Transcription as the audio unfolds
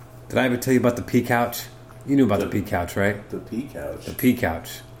Did I ever tell you about the pea couch? You knew about the pea couch, right? The pea couch? The pea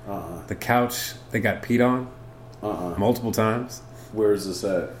couch. The couch that got peed on multiple times. Where is this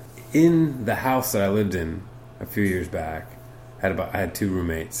at? In the house that I lived in a few years back. I had 2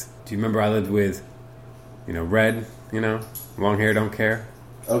 roommates. Do you remember I lived with, Red, long hair, don't care?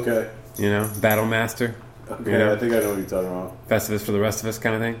 Okay. Battle Master. Okay, I think I know what you're talking about. Festivus for the rest of us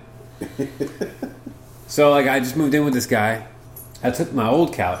kind of thing. So, I just moved in with this guy. I took my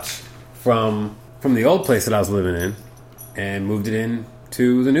old couch from the old place that I was living in and moved it in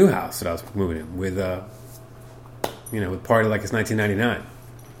to the new house that I was moving in with, with party like it's 1999.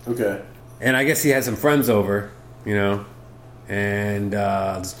 Okay. And I guess he had some friends over, and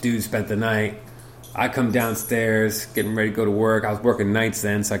this dude spent the night. I come downstairs, getting ready to go to work. I was working nights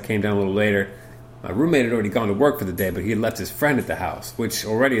then, so I came down a little later. My roommate had already gone to work for the day, but he had left his friend at the house, which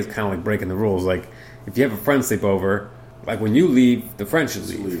already is kind of like breaking the rules. Like, if you have a friend sleep over, like when you leave, the friend should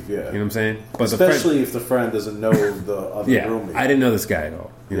leave. Yeah. You know what I'm saying? But especially if the friend doesn't know the other roommate. I didn't know this guy at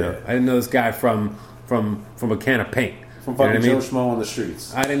all. I didn't know this guy from a can of paint. From fucking Joe Schmo on the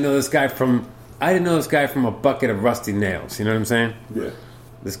streets. I didn't know this guy from a bucket of rusty nails. You know what I'm saying? Yeah.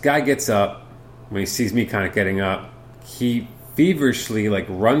 This guy gets up when he sees me kind of getting up. He feverishly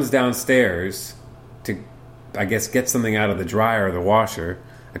runs downstairs to, I guess, get something out of the dryer or the washer.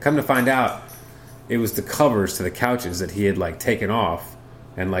 I come to find out it was the covers to the couches that he had taken off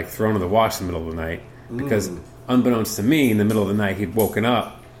and thrown in the wash in the middle of the night. Because unbeknownst to me, in the middle of the night, he'd woken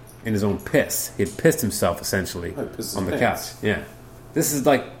up in his own piss. He'd pissed himself essentially on the couch. Yeah. This is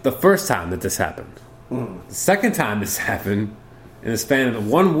the first time that this happened. The second time this happened, in the span of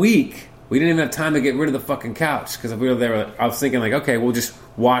 1 week, we didn't even have time to get rid of the fucking couch because we were there. I was thinking okay, we'll just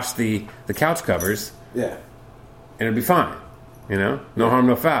wash the couch covers. Yeah. And it'd be fine. No harm,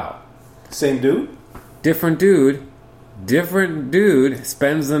 no foul. Same dude? Different dude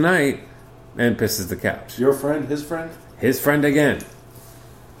spends the night and pisses the couch. Your friend, his friend? His friend again.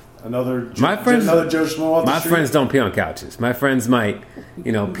 Another Joe Schmo off the My street? friends don't pee on couches. My friends might,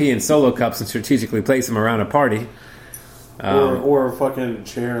 pee in solo cups and strategically place them around a party. Or a fucking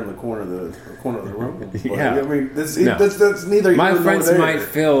chair in the corner of the room. Yeah. I mean, that's neither. My friends might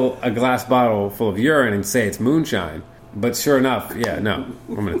fill a glass bottle full of urine and say it's moonshine. But sure enough, I'm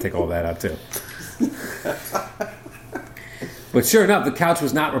going to take all that out too. But sure enough, the couch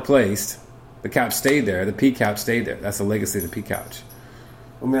was not replaced. The couch stayed there. The pea couch stayed there. That's the legacy of the pea couch.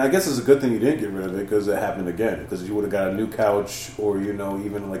 I mean, I guess it's a good thing you didn't get rid of it because it happened again. Because you would have got a new couch or, even a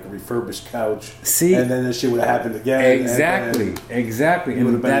refurbished couch. See? And then this shit would have happened again. Exactly. You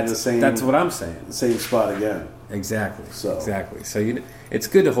would have been in the same... That's what I'm saying. The same spot again. Exactly. So it's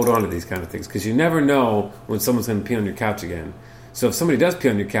good to hold on to these kind of things because you never know when someone's going to pee on your couch again. So if somebody does pee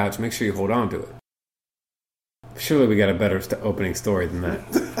on your couch, make sure you hold on to it. Surely we got a better opening story than that.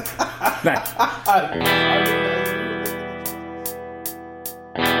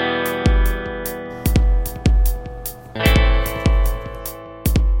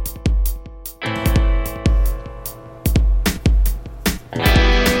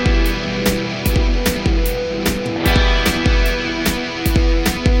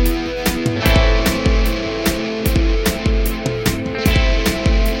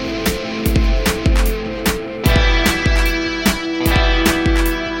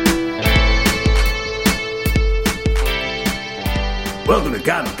 Welcome to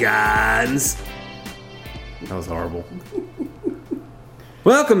Comic-Cons. That was horrible.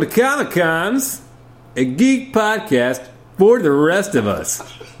 Welcome to Comic-Cons, a geek podcast for the rest of us.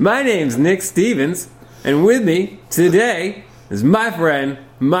 My name's Nick Stevens, and with me today is my friend,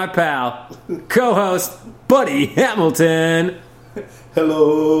 my pal, co-host, Buddy Hamilton.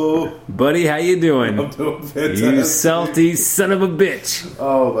 Hello. Buddy, how you doing? I'm doing fantastic. You salty son of a bitch.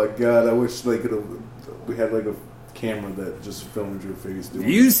 Oh my god, I wish we had a camera that just filmed your face doing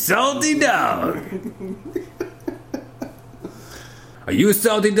You salty dog. Are you a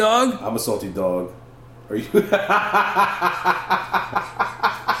salty dog? I'm a salty dog. Are you? I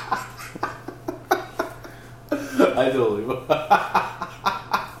totally.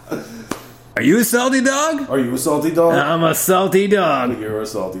 Are you a salty dog? Are you a salty dog? I'm a salty dog. You're a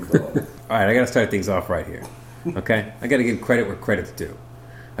salty dog. All right, I got to start things off right here. Okay? I got to give credit where credit's due.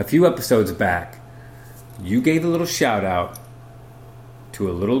 A few episodes back, you gave a little shout out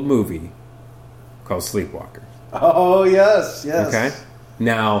to a little movie called Sleepwalker. Oh, yes. Okay?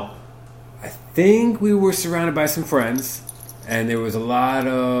 Now, I think we were surrounded by some friends, and there was a lot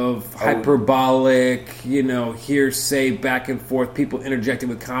of hyperbolic, hearsay back and forth, people interjecting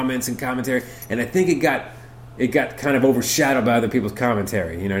with comments and commentary, and I think it got kind of overshadowed by other people's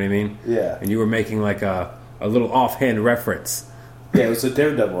commentary, you know what I mean? Yeah. And you were making a little offhand reference Yeah, it was a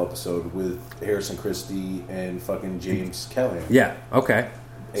Daredevil episode with Harrison Christie and fucking James Callahan. Yeah, okay.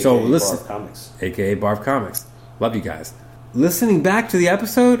 AKA So listen, Barf Comics. AKA Barf Comics. Love you guys. Listening back to the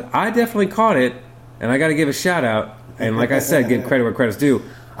episode, I definitely caught it, and I got to give a shout out. And like I said, give credit where credit's due.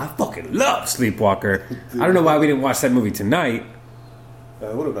 I fucking love Sleepwalker. I don't know why we didn't watch that movie tonight.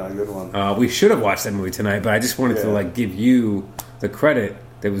 That would have been a good one. We should have watched that movie tonight, but I just wanted to Yeah. like give you the credit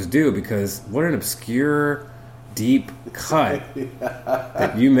that was due, because what an obscure, deep cut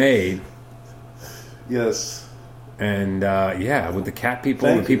that you made. Yes. And with the cat people,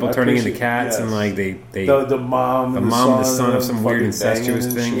 Thank the people you. I turning into appreciate- cats, yes. and like they The mom, the son of some weird fucking incestuous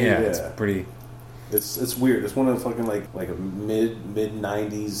banging and thing. shit, Yeah, it's pretty. It's weird. It's one of the fucking like a mid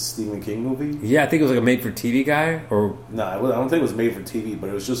 '90s Stephen King movie. Yeah, I think it was like a made-for-TV guy, or No, I don't think it was made for TV, but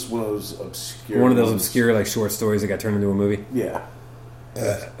it was just one of those obscure. one of those ones. obscure like short stories that got turned into a movie. Yeah.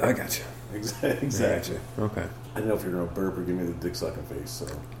 I got you. Exactly. Okay. I don't know if you're gonna burp or give me the dick sucking face. So.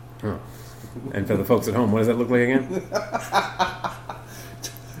 Oh. And for the folks at home, what does that look like again?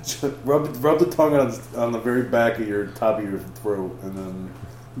 rub the tongue on the very back of your top of your throat, and then.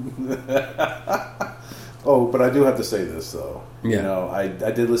 Oh, but I do have to say this though. Yeah. You know, I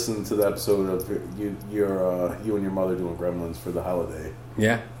did listen to the episode of you and your mother doing Gremlins for the holiday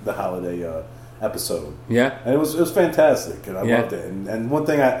episode. Yeah. And it was fantastic, and I Yeah. loved it. And one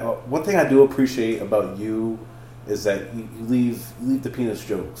thing I do appreciate about you is that you leave the penis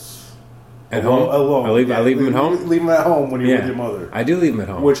jokes At home? alone. I leave them at home? Leave them at home when you're with your mother. I do leave them at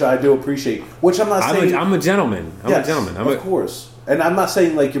home. Which I do appreciate. Which I'm not saying. I'm a gentleman. I'm Yes, a gentleman. of course. And I'm not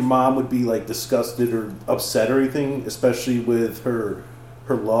saying like your mom would be like disgusted or upset or anything, especially with her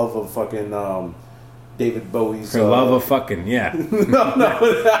love of fucking David Bowie's. Her love of fucking, yeah.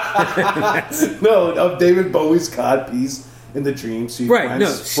 No, of David Bowie's codpiece in the dream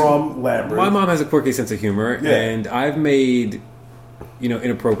sequence from Labyrinth. My mom has a quirky sense of humor, Yeah. and I've made,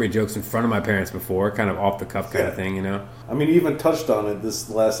 inappropriate jokes in front of my parents before, kind of off the cuff kind of thing, I mean, you even touched on it this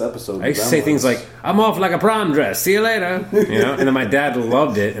last episode. I used to say things like, "I'm off like a prom dress. See you later." And then my dad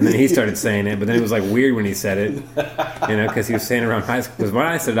loved it, and then he started saying it, but then it was like weird when he said it, because he was saying it around high school. Because when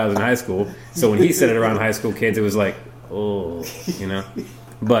I said it, I was in high school, so when he said it around high school kids, it was like, oh,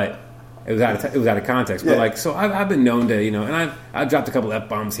 But it was out of context. But like, so I've been known to, and I've dropped a couple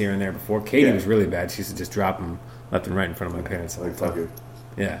F-bombs here and there before. Katie was really bad. She used to just drop them left and right in front of my parents. Like, fuck it.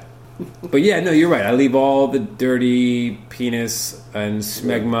 Yeah. But yeah, no, you're right. I leave all the dirty penis and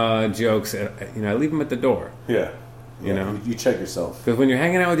smegma jokes. I leave them at the door. Yeah. You check yourself. Because when you're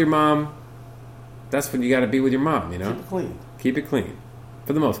hanging out with your mom, that's when you got to be with your mom. Keep it clean. Keep it clean,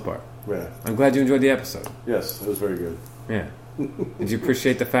 for the most part. Yeah. I'm glad you enjoyed the episode. Yes, it was very good. Yeah. Did you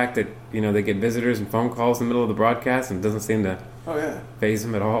appreciate the fact that they get visitors and phone calls in the middle of the broadcast and it doesn't seem to faze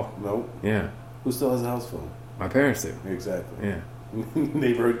them at all? Nope. Yeah. Who still has a house phone? My parents do. Exactly. Yeah.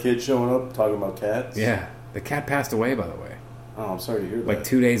 Neighborhood kids showing up talking about cats. Yeah. The cat passed away, by the way. Oh, I'm sorry to hear that. Like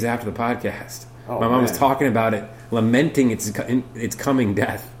 2 days after the podcast. Oh, my mom was man. talking about it, lamenting its coming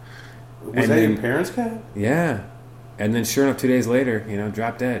death. Was that your parents' cat? Yeah. And then sure enough, 2 days later,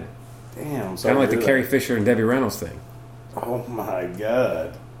 dropped dead. Damn. I'm sorry Kind of to like the hear Carrie that. Fisher and Debbie Reynolds thing. Oh my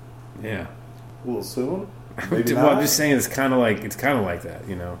god. Yeah. A little soon? Maybe Well, not. I'm just saying it's kind of like that,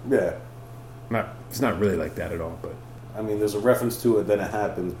 Yeah. It's not really like that at all, but I mean, there's a reference to it, then it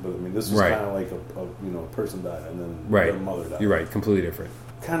happens, but I mean, this is Right. kind of like a person died and then right. their mother died. You're right, completely different.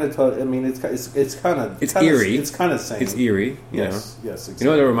 Kind of. I mean, it's kind of. It's eerie. It's kind of same. It's eerie, Yes. Yes. Exactly.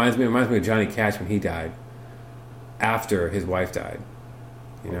 You know what it reminds me? It reminds me of Johnny Cash when he died. After his wife died.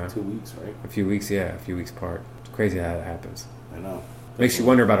 2 weeks, right? A few weeks apart. It's crazy how that happens. I know. Makes you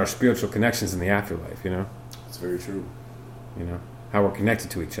wonder about our spiritual connections in the afterlife, It's very true. How we're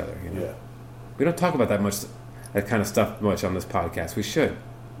connected to each other, Yeah. We don't talk about that kind of stuff much on this podcast. We should.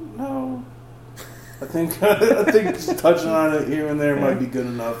 No. I think just touching on it here and there might be good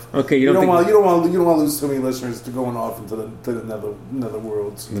enough. Okay, you don't want to lose too many listeners to going off into the nether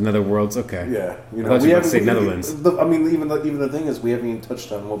worlds. The netherworlds, okay. Yeah, I thought you were about to say Netherlands. I mean, even the thing is, we haven't even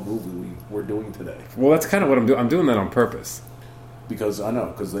touched on what movie we're doing today. Well, that's kind of what I'm doing. I'm doing that on purpose. Because the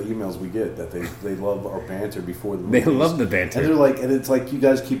emails we get that they love our banter before the movie. They love the banter. And it's like you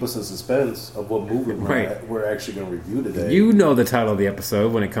guys keep us in suspense of what movie we're actually going to review today. You know the title of the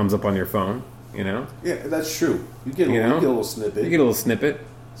episode when it comes up on your phone, Yeah, that's true. You get a little snippet. You get a little snippet,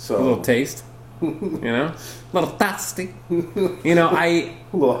 so, a little taste, a little tasty. A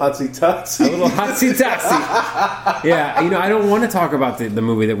little hotsy totsy. A little hotsy totsy. Yeah, I don't want to talk about the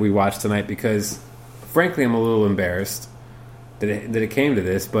movie that we watched tonight because, frankly, I'm a little embarrassed that it came to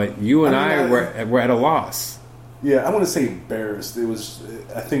this. But you and I were at a loss. Yeah, I want to say embarrassed.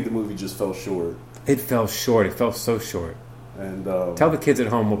 I think the movie just fell short. It fell short. It fell so short. And Tell the kids at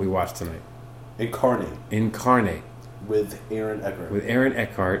home what we watched tonight. Incarnate with Aaron Eckhart. With Aaron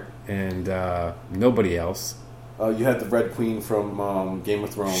Eckhart and nobody else. You had the Red Queen from Game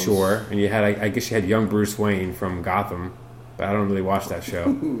of Thrones. Sure, and you had I guess you had young Bruce Wayne from Gotham, but I don't really watch that show.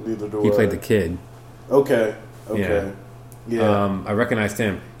 Neither do I. He played the kid. Okay. Yeah. I recognized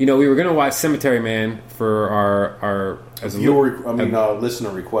him. You know, we were going to watch Cemetery Man for our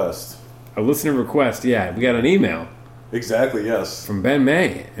listener request. A listener request, yeah. We got an email. Exactly, yes. From Ben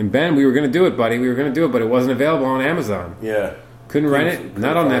May. And Ben, we were going to do it, buddy. We were going to do it, but it wasn't available on Amazon. Yeah. Couldn't rent it.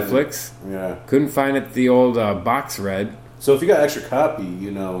 Not on Netflix. Yeah. Couldn't find it the old box red. So if you got extra copy,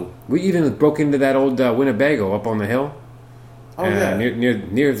 you know. We even broke into that old Winnebago up on the hill. Oh, yeah.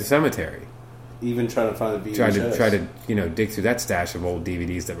 Near the cemetery. Even trying to find a VHS. Try to dig through that stash of old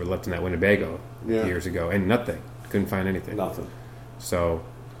DVDs that were left in that Winnebago years ago. And nothing. Couldn't find anything. Nothing. So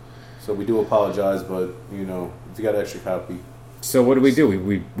we do apologize, but, you know, if you got extra copy. So what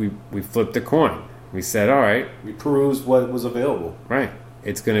do? We flipped a coin. We said, all right. We perused what was available. Right.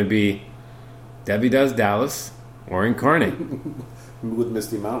 It's going to be Debbie Does Dallas or Incarnate. With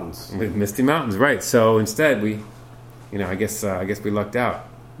Misty Mountains. With Misty Mountains, right. So instead I guess we lucked out.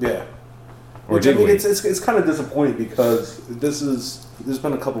 Yeah. Or did we? It's kind of disappointing because there's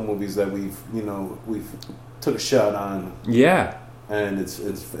been a couple movies that we've took a shot on. Yeah. And it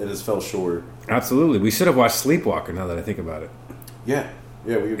has fell short. Absolutely. We should have watched Sleepwalker now that I think about it. Yeah.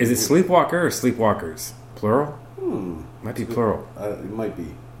 Yeah. Is it Sleepwalker or Sleepwalkers? Plural? Might be plural. It might be.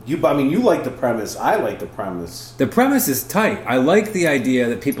 You like the premise. I like the premise. The premise is tight. I like the idea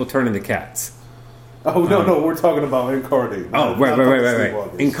that people turn into cats. Oh, no, we're talking about Incarnate.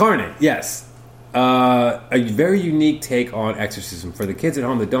 Right. Incarnate, yes. A very unique take on exorcism. For the kids at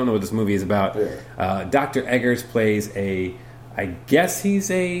home that don't know what this movie is about, Dr. Eggers plays I guess he's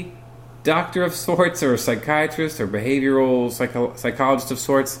a doctor of sorts, or a psychiatrist, or behavioral psychologist of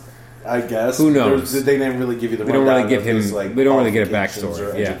sorts. I guess. Who knows? They didn't really give you the. We don't really give him. We don't really get a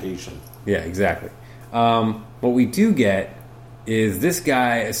backstory. backstory. Education. Yeah, exactly. What we do get is this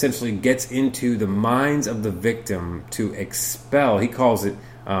guy essentially gets into the minds of the victim to expel. He calls it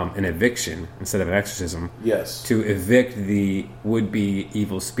an eviction instead of an exorcism. Yes. To evict the would-be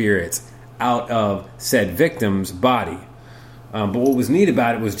evil spirits out of said victim's body. But what was neat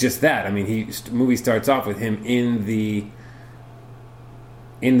about it was just that. I mean, the movie starts off with him in the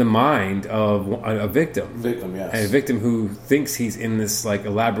mind of a victim. Victim, yes. And a victim who thinks he's in this like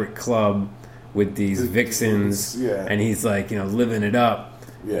elaborate club with these vixens, and he's like, living it up.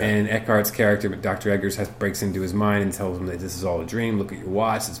 Yeah. And Eckhart's character, Dr. Eggers, breaks into his mind and tells him that this is all a dream. Look at your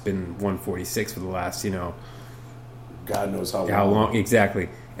watch; it's been 1:46 for the last, God knows how long. Exactly.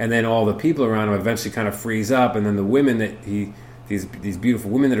 And then all the people around him eventually kind of freeze up, and then the women that these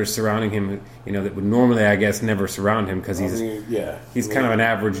beautiful women that are surrounding him, that would normally, I guess, never surround him because he's kind of an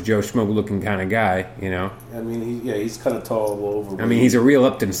average Joe Schmo looking kind of guy, I mean, he's kind of tall all over. I mean, he's a real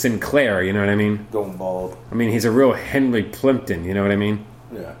Upton Sinclair, you know what I mean? Going bald. I mean, he's a real Henry Plimpton, you know what I mean?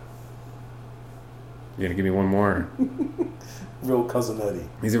 Yeah. You're gonna give me one more? Real Cousin Eddie.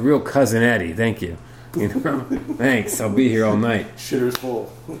 He's a real Cousin Eddie. Thank you. Thanks. I'll be here all night. Shitter's full.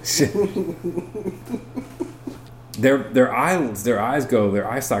 Their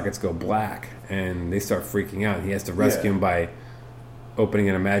eye sockets go black, and they start freaking out. He has to rescue him by opening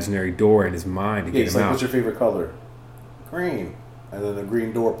an imaginary door in his mind to get him out. What's your favorite color? Green. And then the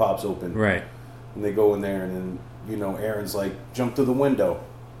green door pops open. Right. And they go in there, and then Aaron's like, jump through the window.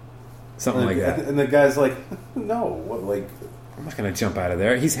 Something like that. And the guy's like, no, what, like. I'm not going to jump out of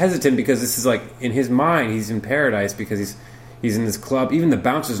there. He's hesitant because this is like, in his mind, he's in paradise because he's in this club. Even the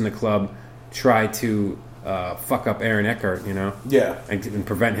bouncers in the club try to fuck up Aaron Eckhart, Yeah. And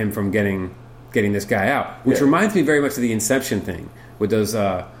prevent him from getting this guy out. Which reminds me very much of the Inception thing with those,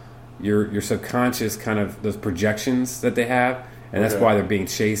 your subconscious kind of, those projections that they have. And that's why they're being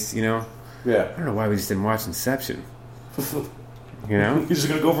chased, Yeah. I don't know why we just didn't watch Inception. You're just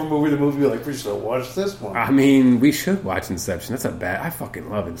gonna go from movie to movie, like, we should watch this one. I mean, we should watch Inception. I fucking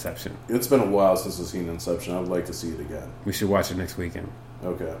love Inception. It's been a while since I've seen Inception. I would like to see it again. We should watch it next weekend.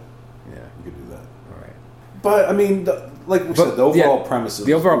 Okay. Yeah, we could do that. All right. But I mean, like we said, the overall premise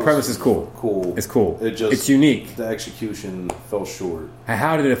is cool. Cool. It's cool. It's unique. The execution fell short.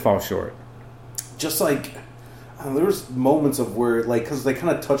 How did it fall short? Just like there was moments of where, like, because they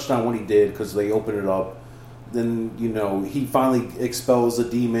kind of touched on what he did, because they opened it up. Then, he finally expels the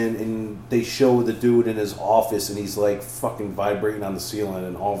demon, and they show the dude in his office, and he's, like, fucking vibrating on the ceiling,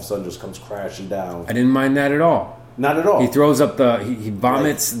 and all of a sudden just comes crashing down. I didn't mind that at all. Not at all. He throws up he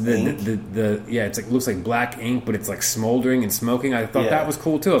vomits like it looks like black ink, but it's, like, smoldering and smoking. I thought that was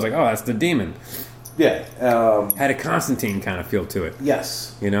cool, too. I was like, oh, that's the demon. Yeah. Had a Constantine kind of feel to it.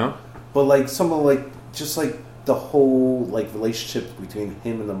 Yes. You know? But like some of like just like the whole like relationship between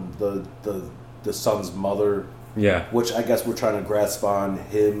him and the son's mother. Yeah. Which I guess we're trying to grasp on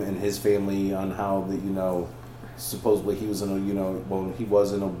him and his family on how that, you know, supposedly he was in a, you know, well, he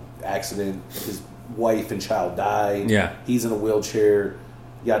was in an accident. His wife and child died. Yeah. He's in a wheelchair.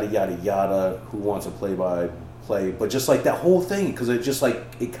 Yada yada yada. Who wants to play? But just like that whole thing, because it just like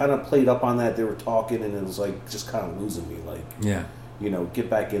it kind of played up on that. They were talking, and it was like just kind of losing me. Like, yeah, you know, get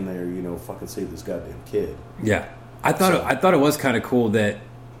back in there. You know, fucking save this goddamn kid. Yeah, I thought it was kind of cool that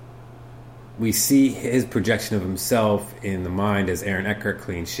we see his projection of himself in the mind as Aaron Eckhart,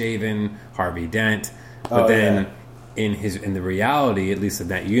 clean shaven, Harvey Dent, but then in the reality, at least in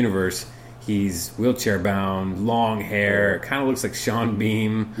that universe, he's wheelchair bound, long hair, kind of looks like Sean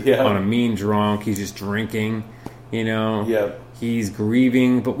Bean on A Mean Drunk. He's just drinking, you know. Yeah. He's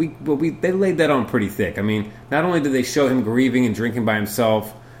grieving, but they laid that on pretty thick. I mean, not only did they show him grieving and drinking by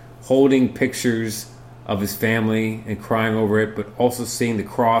himself, holding pictures of his family and crying over it, but also seeing the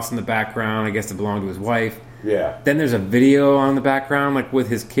cross in the background. I guess it belonged to his wife. Yeah. Then there's a video on the background, like with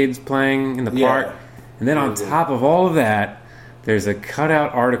his kids playing in the park. And then on top of all of that, there's a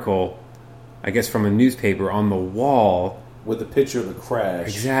cutout article, I guess from a newspaper, on the wall with a picture of the crash.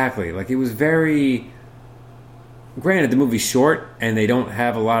 Exactly. Like, it was very... Granted, the movie's short, and they don't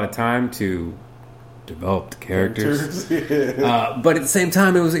have a lot of time to develop the characters. But at the same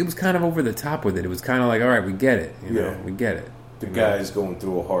time, it was kind of over the top with it. It was kind of like, all right, we get it. You know, we get it. The guy's going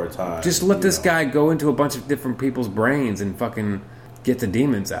through a hard time. Just let this guy go into a bunch of different people's brains and fucking get the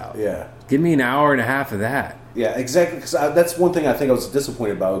demons out. Yeah. Give me an hour and a half of that. Yeah, exactly. Because that's one thing I think I was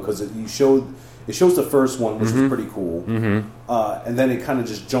disappointed about, because it shows the first one, which was pretty cool, and then it kind of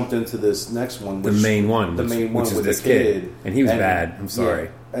just jumped into this next one, the main one with this the kid, and he was bad. I'm sorry,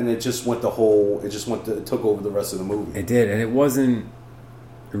 and it just went it took over the rest of the movie. It did, and it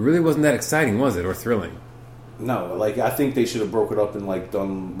really wasn't that exciting, was it, or thrilling? No, like I think they should have broke it up and like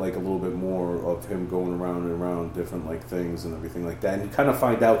done like a little bit more of him going around and around different like things and everything like that, and you kind of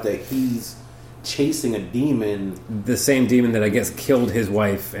find out that he's chasing a demon, the same demon that I guess killed his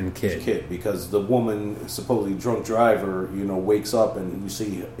wife and kid, because the woman, supposedly drunk driver, you know, wakes up and you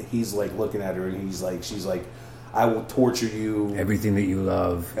see he's like looking at her and she's like, I will torture you, everything that you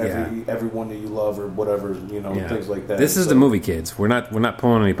love, everyone that you love, or whatever, you know, things like that. This is the movie, kids. We're not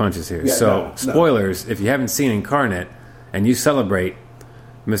pulling any punches here. Spoilers, if you haven't seen Incarnate and you celebrate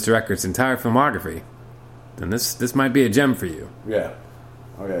Mr. Eckert's entire filmography, then this might be a gem for you. Yeah.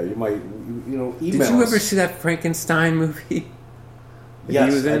 Oh yeah, you might, you know, email Did you us. ever see that Frankenstein movie?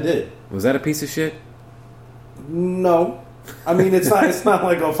 Yes, I did. Was that a piece of shit? No. I mean, it's not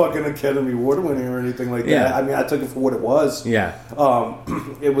like a fucking Academy Award winning or anything like that. I mean, I took it for what it was. Yeah.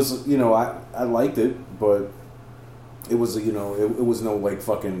 It was, you know, I liked it, but it was, you know, it was no like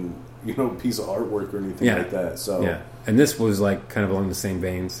fucking, you know, piece of artwork or anything like that. So yeah, and this was like kind of along the same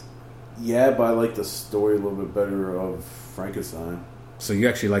veins. Yeah, but I like the story a little bit better of Frankenstein. So you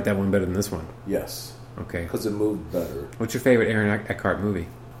actually like that one better than this one? Yes. Okay. Because it moved better. What's your favorite Aaron Eckhart movie?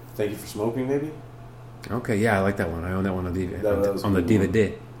 Thank You for Smoking, maybe? Okay, yeah, I like that one. I own that one on DVD. On the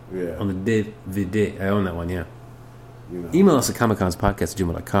DVD. Yeah. On the DVD. I own that one, yeah. You know. Email us at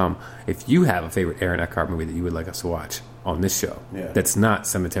comicconspodcast@gmail.com if you have a favorite Aaron Eckhart movie that you would like us to watch on this show. Yeah. That's not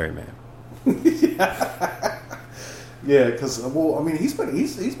Cemetery Man. Yeah, because, well, I mean, he's been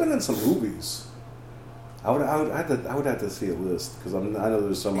in some movies. I would have to see a list, because I know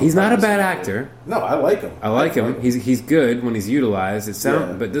there's some. He's not a bad actor. No, I like him. I like him. He's good when he's utilized.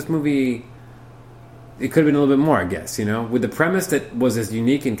 But this movie, it could have been a little bit more, I guess. You know, with the premise that was as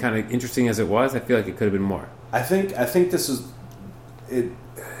unique and kind of interesting as it was, I feel like it could have been more. I think this is it.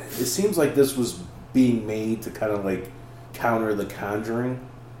 It seems like this was being made to kind of like counter The Conjuring.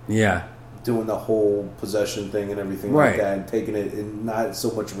 Yeah. Doing the whole possession thing and everything like that, and taking it in not so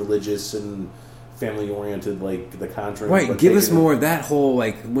much religious and family oriented like The Conjuring. Right, give us more of that whole,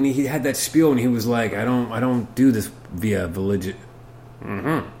 like, when he had that spiel and he was like, I don't do this via religion.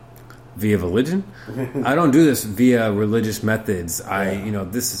 Via religion? I don't do this via religious methods.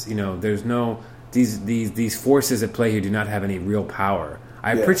 This is, there's no these forces at play here do not have any real power.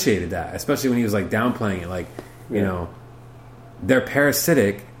 I appreciated that, especially when he was like downplaying it, like, you know, they're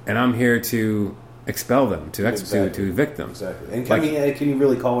parasitic and I'm here to expel them, to evict them. Exactly. And can you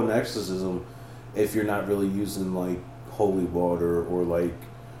really call it an exorcism if you're not really using like holy water or like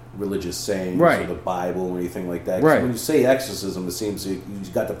religious sayings or the Bible or anything like that? Right. When you say exorcism, it seems you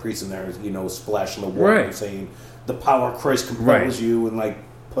got the priest in there, splashing the water and saying the power of Christ compels you, and like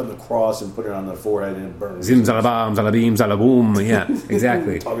putting a cross and putting it on their forehead and it burns. Zim zalabam zalabim zalaboom. Yeah,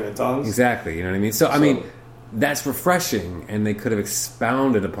 exactly. Talking in tongues. Exactly. You know what I mean? So I mean, that's refreshing, and they could have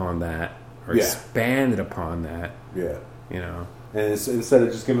expounded upon that or expanded upon that. Yeah. You know. And instead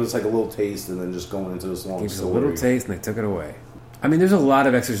of just giving us like a little taste and then just going into this long Gave us story. a little taste and they took it away. I mean, there's a lot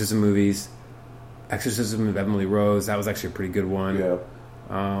of exorcism movies. Exorcism of Emily Rose, that was actually a pretty good one.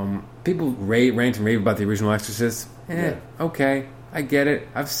 Yeah. People rant and rave about the original Exorcist. Okay, I get it.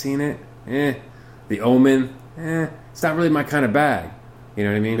 I've seen it. The Omen, it's not really my kind of bag. You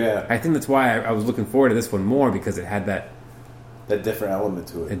know what I mean? Yeah. I think that's why I was looking forward to this one more, because it had that different element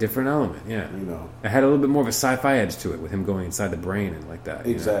to it. A different element, yeah. You know. It had a little bit more of a sci-fi edge to it, with him going inside the brain and like that.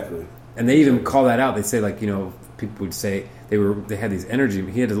 Exactly. You know? And they even call that out. They say, like, you know, people would say they had these energy.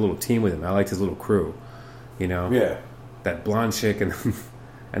 He had a little team with him. I liked his little crew. You know? Yeah. That blonde chick and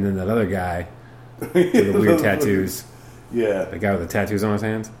then that other guy with the weird tattoos. Yeah. The guy with the tattoos on his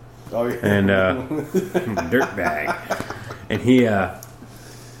hands. Oh, yeah. And dirtbag. And he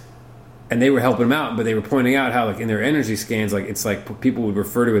and they were helping him out, but they were pointing out how, like, in their energy scans, like, it's like people would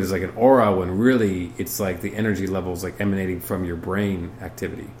refer to it as like an aura, when really it's like the energy levels like emanating from your brain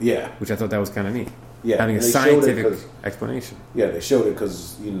activity. Yeah. Which I thought that was kind of neat. Yeah. Having a scientific explanation. Yeah, they showed it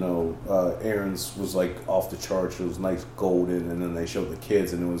because, you know, Aaron's was like off the charts. It was nice golden, and then they showed the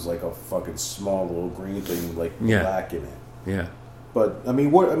kids, and it was like a fucking small little green thing, like black in it. Yeah. But I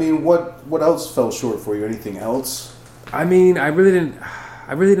mean, what else fell short for you? Anything else? I mean, I really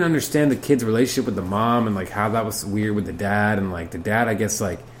didn't understand the kid's relationship with the mom, and like how that was weird with the dad, and like the dad, I guess,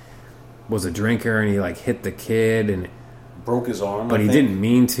 like was a drinker, and he like hit the kid and broke his arm, but he didn't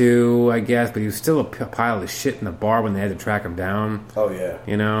mean to, I guess. But he was still a pile of shit in the bar when they had to track him down. Oh yeah,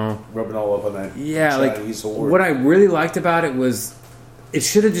 you know, rubbing all up on that. Yeah, like what I really liked about it was it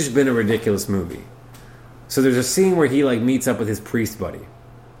should have just been a ridiculous movie. So there's a scene where he like meets up with his priest buddy,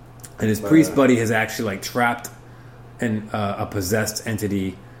 and his priest buddy has actually like trapped a possessed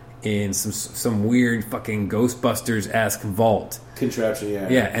entity in some weird fucking Ghostbusters-esque vault contraption.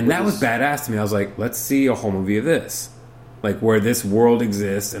 Yeah, and that was badass to me. I was like, let's see a whole movie of this, like where this world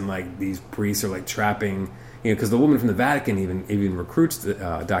exists and like these priests are like trapping, you know, because the woman from the Vatican even recruits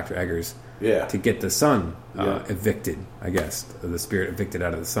Dr. Eggers to get the son evicted. I guess the spirit evicted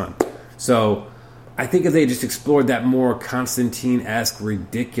out of the son. So I think if they just explored that more Constantine-esque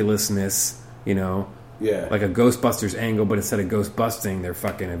ridiculousness, you know. Yeah. Like a Ghostbusters angle, but instead of ghost busting, they're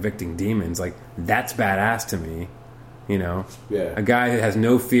fucking evicting demons. Like, that's badass to me. You know? Yeah. A guy that has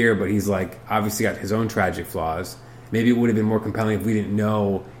no fear, but he's like, obviously got his own tragic flaws. Maybe it would have been more compelling if we didn't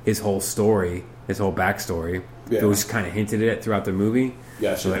know his whole story, his whole backstory. Yeah. It was kind of hinted at throughout the movie.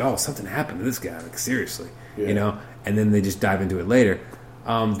 Yeah, sure. So like, oh, something happened to this guy. Like, seriously. Yeah. You know? And then they just dive into it later.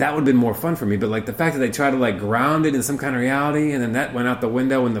 That would have been more fun for me, but like the fact that they try to like ground it in some kind of reality, and then that went out the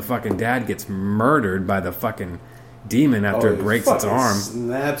window when the fucking dad gets murdered by the fucking demon after it breaks its arm.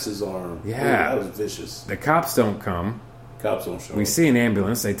 Snaps his arm. Yeah. Oh, that was vicious. The cops don't come. Cops don't show up. We see an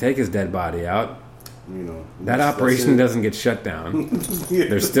ambulance. They take his dead body out. You know, that operation doesn't get shut down.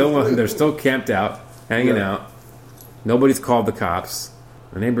 They're still camped out, hanging out. Nobody's called the cops.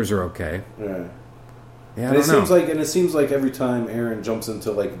 The neighbors are okay. Yeah. Yeah, and it seems like every time Aaron jumps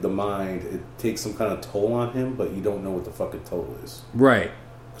into like the mind, it takes some kind of toll on him, but you don't know what the fucking toll is. Right.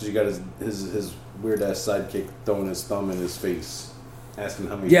 Because you got his weird ass sidekick throwing his thumb in his face, asking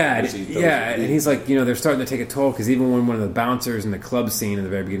how many. And he's like, you know, they're starting to take a toll, because even when one of the bouncers in the club scene in the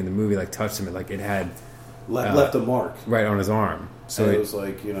very beginning of the movie like touched him, it had left a mark right on his arm. So it was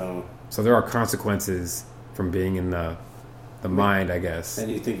like, you know. So there are consequences from being in the mind, I guess.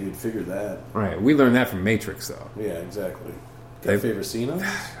 And you think you'd figure that. Right. We learned that from Matrix, though. Yeah, exactly. Got a favorite scene on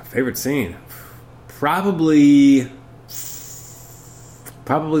this? Favorite scene? Probably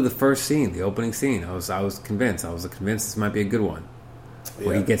the first scene, the opening scene. I was convinced. This might be a good one.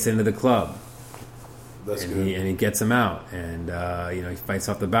 Where he gets into the club. That's good. And he gets him out. And, you know, he fights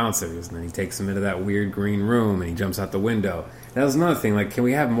off the bouncers. And then he takes him into that weird green room. And he jumps out the window. That was another thing. Like, can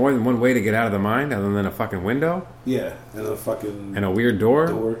we have more than one way to get out of the mind other than a fucking window? Yeah, and a weird door.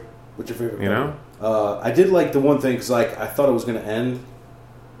 What's your favorite? You know, I did like the one thing because like I thought it was going to end.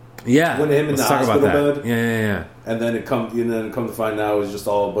 Yeah, when him in the hospital bed. Yeah. And then it come to find out it was just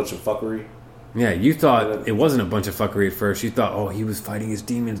all a bunch of fuckery. Yeah, you thought it wasn't a bunch of fuckery at first. You thought, oh, he was fighting his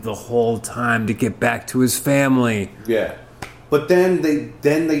demons the whole time to get back to his family. Yeah. But then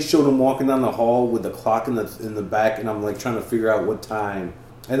they showed him walking down the hall with the clock in the back, and I'm like trying to figure out what time.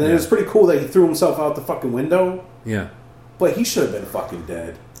 And then it was pretty cool that he threw himself out the fucking window. Yeah. But he should have been fucking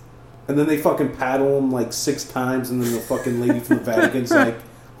dead. And then they fucking paddle him like 6 times, and then the fucking lady from the Vatican's like,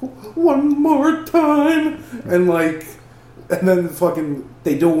 one more time, and like And then fucking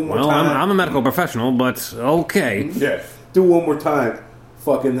they do it one more time. I'm a medical professional, but okay. Yeah, do it one more time.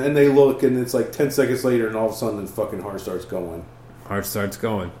 Fucking, and they look, and it's like 10 seconds later, and all of a sudden, the fucking heart starts going. Heart starts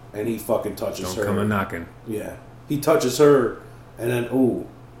going. And he fucking touches her. Don't come a knocking. Yeah. He touches her, and then,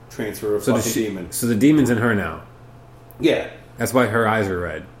 transfer of fucking demon. So the demon's in her now. Yeah. That's why her eyes are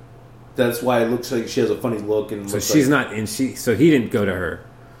red. That's why it looks like she has a funny look. And so she's not, and so he didn't go to her.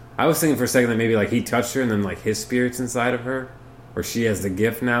 I was thinking for a second that maybe like he touched her, and then like his spirit's inside of her, or she has the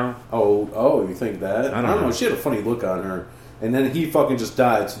gift now. Oh, you think that? I don't know. She had a funny look on her. And then he fucking just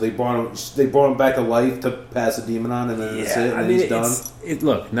died, so they brought him back to life to pass the demon on, and then that's it, and he's done.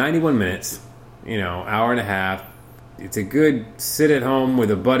 Look, 91 minutes, hour and a half. It's a good sit at home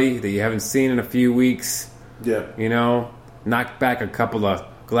with a buddy that you haven't seen in a few weeks. Yeah. Knock back a couple of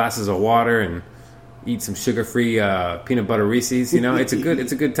glasses of water and eat some sugar-free peanut butter Reese's. It's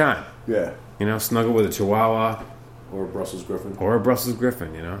a good time. Yeah. Snuggle with a Chihuahua or a Brussels Griffin.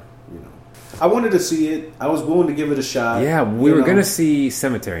 I wanted to see it. I was willing to give it a shot. Yeah, we were gonna see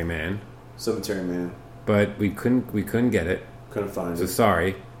Cemetery Man, but we couldn't get it. Couldn't find it. So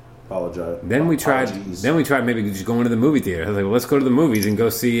sorry. Apologize. Then we tried maybe just going to the movie theater. I was like, well, let's go to the movies and go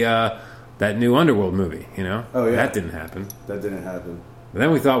see that new Underworld movie. Oh yeah, that didn't happen. But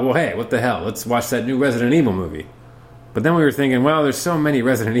then we thought, well, hey, what the hell? Let's watch that new Resident Evil movie. But then we were thinking, well, there's so many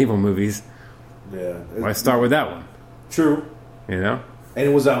Resident Evil movies. Yeah. Why start with that one? True. And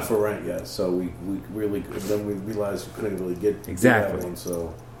it was out for rent yet, so we really then we realized we couldn't really get exactly that one.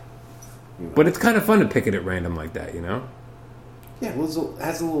 So, but it's kind of fun to pick it at random like that, Yeah, it has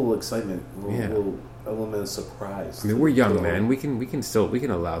a little excitement, a little element of surprise. I mean, we're young, man. We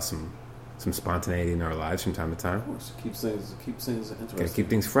can allow some spontaneity in our lives from time to time. Of course, it keeps things interesting. Got to keep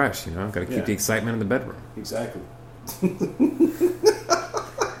things fresh, Got to keep the excitement in the bedroom. Exactly.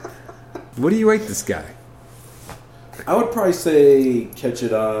 What do you rate this guy? I would probably say catch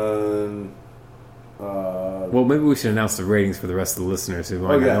it on. Well, maybe we should announce the ratings for the rest of the listeners who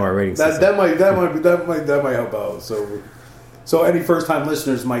might not know our ratings. That might help out. So any first time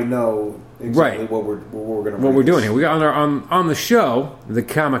listeners might know exactly what we're doing here. We got on the show the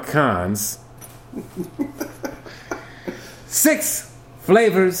Comic-Cons 6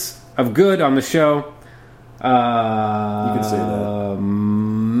 flavors of good on the show. You can say that.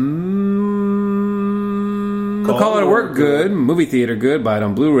 Call it work good, movie theater good, buy it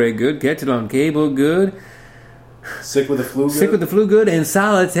on Blu-ray good, catch it on cable good, sick with the flu good, and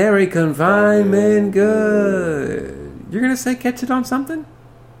solitary confinement good. You're gonna say catch it on something?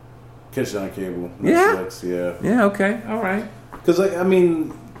 Catch it on cable. Netflix, yeah. Okay, all right. Because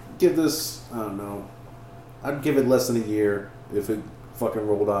give this. I don't know. I'd give it less than a year if it fucking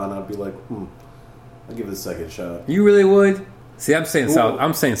rolled on. I'd be like, I'd give it a second shot. You really would? See, I'm saying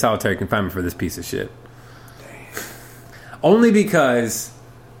solitary confinement for this piece of shit. Only because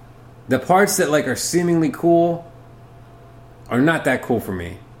the parts that are seemingly cool are not that cool for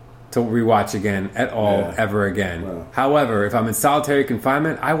me to rewatch again at all ever again. Wow. However, if I'm in solitary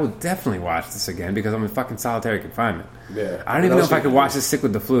confinement, I will definitely watch this again because I'm in fucking solitary confinement. Yeah. I don't even know if I could watch this sick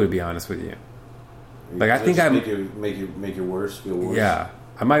with the flu, to be honest with you. I think I make you worse, feel worse. Yeah,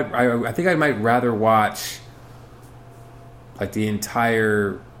 I think I might rather watch the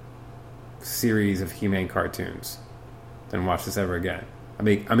entire series of He-Man cartoons than watch this ever again. I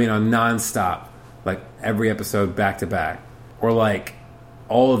mean on nonstop, every episode back to back, or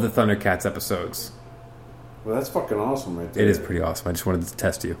all of the Thundercats episodes. Well, that's fucking awesome, right there. It is pretty awesome. I just wanted to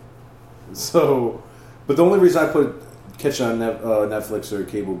test you. So, but the only reason I put catch on Netflix or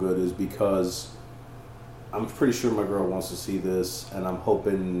cable good is because I'm pretty sure my girl wants to see this, and I'm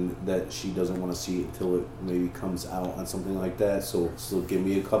hoping that she doesn't want to see it until it maybe comes out on something like that. So give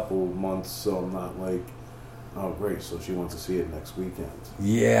me a couple months, so I'm not oh, great. So she wants to see it next weekend.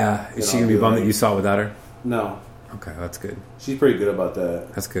 Yeah. Is she going to be bummed that you saw it without her? No. Okay, that's good. She's pretty good about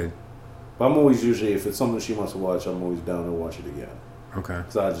that. That's good. But I'm always usually, if it's something she wants to watch, I'm always down to watch it again. Okay.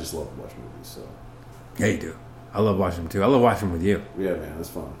 Because I just love to watch movies, so. Yeah, you do. I love watching them, too. I love watching them with you. Yeah, man. It's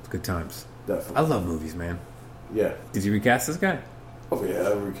fun. It's good times. Definitely. I love movies, man. Yeah. Did you recast this guy? Oh, yeah.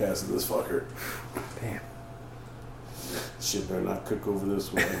 I recasted this fucker. Damn. Shit better not cook over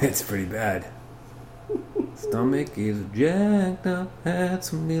this way. It's pretty bad. Stomach is jacked up, had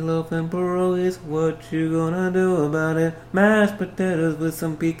some meatloaf and pierogies. What you gonna do about it? Mashed potatoes with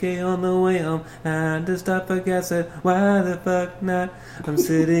some PK on the way home. Had to stop for gas, said, why the fuck not? I'm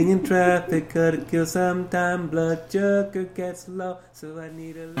sitting in traffic, gotta kill some time. Blood sugar gets low, so I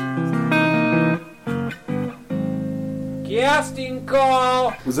need a casting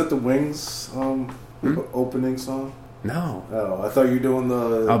call. Was that the Wings opening song? No. Oh, I thought you were doing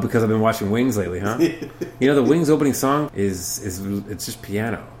the. Oh, because I've been watching Wings lately, huh? You know, the Wings opening song is it's just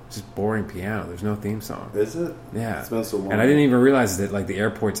piano. It's just boring piano. There's no theme song. Is it? Yeah. It's been so long. And I didn't even realize that, like, the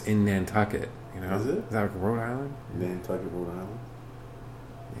airport's in Nantucket. You know? Is it? Is that like Rhode Island? Nantucket, Rhode Island.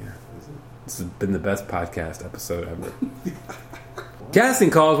 Yeah. Is it? This has been the best podcast episode ever. Casting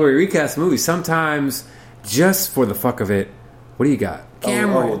calls where we recast movies, sometimes just for the fuck of it. What do you got?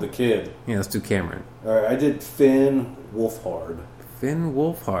 Cameron. Oh, the kid. Yeah, let's do Cameron. All right, I did Finn Wolfhard. Finn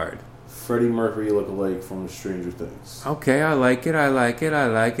Wolfhard. Freddie Mercury lookalike from Stranger Things. Okay, I like it.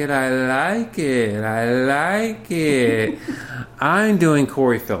 I'm doing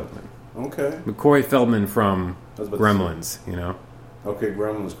Corey Feldman. Okay. Corey Feldman from I was about to Gremlins, you know? Okay,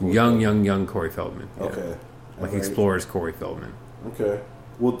 Gremlins. Cool. Young Corey Feldman. Yeah. Okay. Like All right. Explorers Corey Feldman. Okay.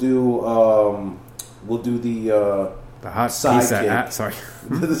 We'll do the The hot sidekick. piece of... Sorry.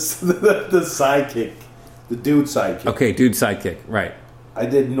 the sidekick. The dude sidekick. Okay, dude sidekick. Right. I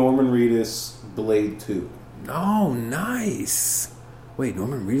did Norman Reedus, Blade 2. Oh, nice. Wait,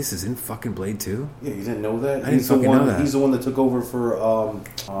 Norman Reedus is in fucking Blade 2? Yeah, you didn't know that? I didn't fucking know that. He's the one that took over for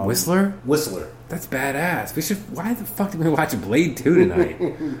Whistler? Whistler. That's badass. We should... Why the fuck did we watch Blade 2 tonight?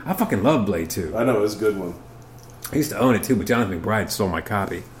 I fucking love Blade 2. I know, it's a good one. I used to own it too, but Jonathan McBride stole my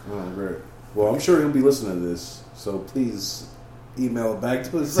copy. Oh, great. Well, I'm sure he'll be listening to this, so please email it back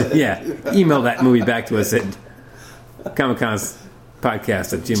to us. Yeah, email that movie back to us at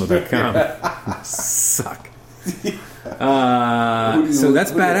comiccons@gmail.com. Suck. So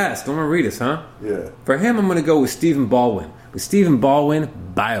that's badass. Norman Reedus, huh? Yeah. For him, I'm going to go with Stephen Baldwin. With Stephen Baldwin,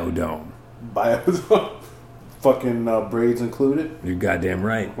 Biodome. Fucking braids included. You're goddamn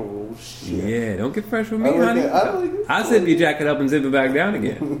right. Oh, shit. Yeah, don't get fresh with me, I like honey. it. I like it. I'll zip your jacket up and zip it back down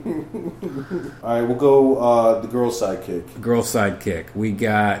again. All right, we'll go the girl sidekick. Girl sidekick. We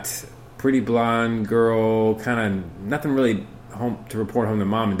got pretty blonde girl, kind of nothing really home to report home to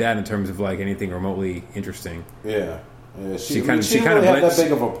mom and dad in terms of like anything remotely interesting. Yeah. Yeah, She kind of really have blended. that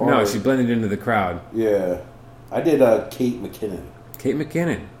big of a part. No, she blended into the crowd. Yeah. I did Kate McKinnon. Kate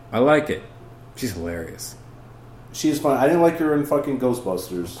McKinnon. I like it. She's hilarious. She's fun. I didn't like her in fucking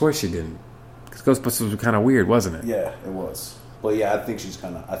Ghostbusters. Of course she didn't. Because Ghostbusters was kind of weird, wasn't it? Yeah, it was. But yeah, I think she's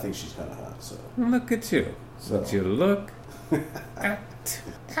kind of hot. So. Look at you. Would you look at.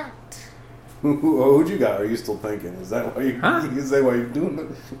 Who'd you got? Are you still thinking? Is that why you? Huh? Is that why you're doing it?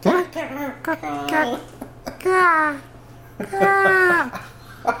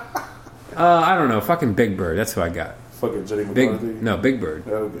 I don't know. Fucking Big Bird. That's who I got. Fucking Jenny McCarthy. Big Bird.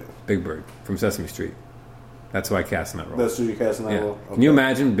 Okay. Big Bird from Sesame Street. That's who I cast in that role. That's who you're casting that Yeah. role? Can you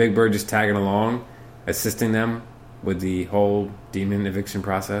imagine Big Bird just tagging along, assisting them with the whole demon eviction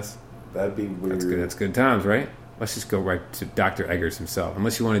process? That'd be weird. That's good. That's good times, right? Let's just go right to Dr. Eggers himself.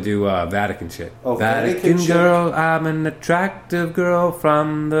 Unless you want to do Vatican shit. Oh, Vatican Vatican girl, I'm an attractive girl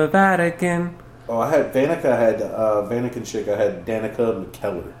from the Vatican. Oh, I had Vanica. I had Vatican chick. I had Danica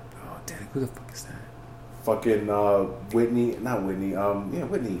McKellar. Oh, Danica, who the fuck is that? Fucking Whitney. Not Whitney. Yeah,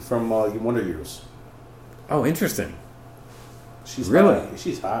 Whitney from Wonder Years. Oh, interesting. She's Really? hot.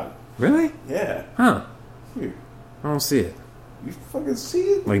 She's hot. Really? Yeah. Huh. Here, I don't see it. you fucking see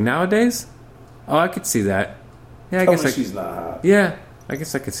it? Like nowadays? Oh, I could see that. Yeah, I Tell guess me I she's not hot. Yeah, I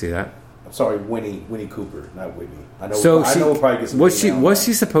guess I could see that. I'm sorry, Winnie Cooper, not Whitney. I know. So I know it probably gets was me down.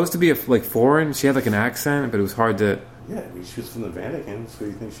 she supposed to be like foreign? She had like an accent, but it was hard to. Yeah, I mean, she was from the Vatican. So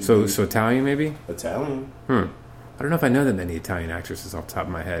you think she's So Italian maybe? Italian? I don't know if I know that many Italian actresses off the top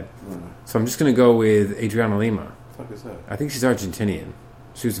of my head. Mm. So I'm just gonna go with Adriana Lima. What the fuck is that? I think she's Argentinian.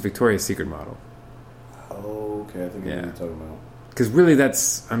 She was a Victoria's Secret model. Oh, okay. I think I know what Yeah. you're talking about. Because really,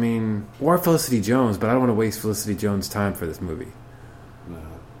 that's or Felicity Jones, but I don't want to waste Felicity Jones' time for this movie. No,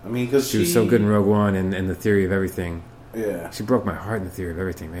 I mean because She was so good in Rogue One and The Theory of Everything. Yeah, She broke my heart in The Theory of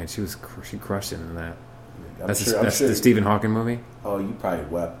Everything, man. She crushed it in that. I'm That's sure- the Stephen Hawking movie. Oh, you probably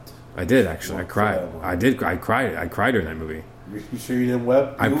wept. I did actually. I For cried. that one. I did. I cried. I cried during that movie. You sure you didn't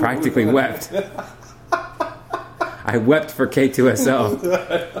wept? I practically wept. I wept for K2SO.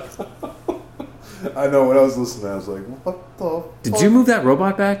 I know when I was listening, I was like, "What the?" Did fuck? you move that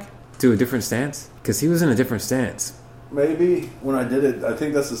robot back to a different stance? Because he was in a different stance. Maybe when I did it, I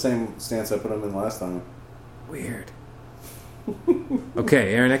think that's the same stance I put him in last time. Weird.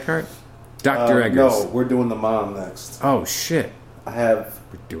 Okay, Aaron Eckhart, Dr. Eggers. No, we're doing the mom next. Oh shit, I have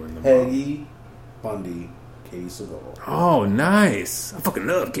we're doing the mom. Peggy Bundy, Katie Seagal. Oh, nice. I fucking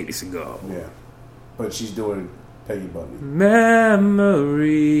love Katie Seagal. Yeah, but she's doing Peggy Bundy.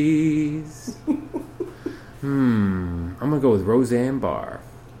 Memories. I'm gonna go with Roseanne Barr.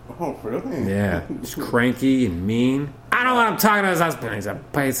 Oh, really? Yeah, just cranky and mean. I don't want him talking to his husband. He's a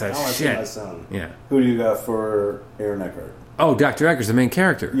piece of Oh, I see shit. my son. Yeah. Who do you got for Aaron Eckhart? Oh, Dr. Ecker's the main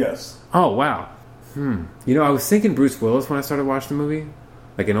character. Yes. Oh, wow. You know, I was thinking Bruce Willis when I started watching the movie.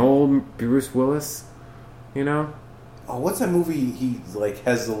 Like an old Bruce Willis, you know? Oh, what's that movie? He like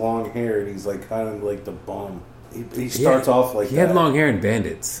has the long hair and he's like kind of like the bum. He starts off like he that. had long hair in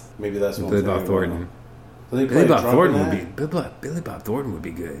Bandits. Maybe that's what Billy I'm Bob thinking Thornton. about. So they Billy play Bob drunk Thornton in would be that? Billy Bob Thornton would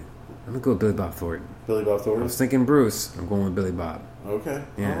be good. I'm gonna go with Billy Bob Thornton. Billy Bob I Thornton. was thinking Bruce. I'm going with Billy Bob. Okay.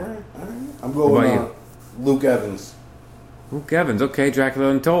 Yeah. All right. I'm What going about Luke Evans. Luke Evans. Okay, Dracula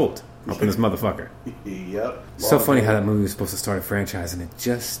Untold. Up in this motherfucker. Yep. So funny how that movie was supposed to start a franchise and it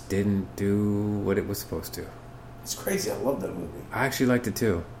just didn't do what it was supposed to. It's crazy. I love that movie. I actually liked it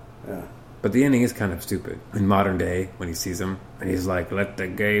too. Yeah. But the ending is kind of stupid. In modern day, when he sees him, and he's like, let the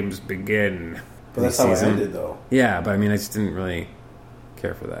games begin. But that's how it ended, though. Yeah, but I mean, I just didn't really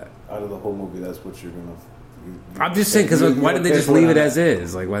care for that. Out of the whole movie, that's what you're gonna. I'm just saying, because why did they just leave it as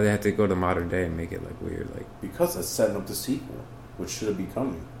is? Like, why did they have to go to modern day and make it, like, weird? Like, because it's setting up the sequel, which should be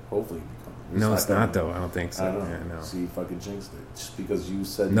coming. Hopefully be coming. no, it's not, coming. though. I don't think so. I know. Yeah, no. See, you fucking jinxed it. Just because you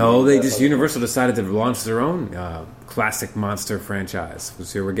said... No, they that's just... like- Universal decided to launch their own classic monster franchise.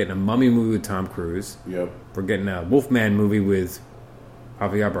 So we're getting a Mummy movie with Tom Cruise. Yep. We're getting a Wolfman movie with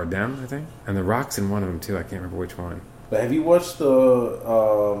Javier Bardem, I think. And The Rock's in one of them, too. I can't remember which one. But have you watched the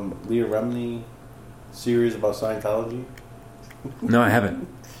Leah Remini series about Scientology? No, I haven't.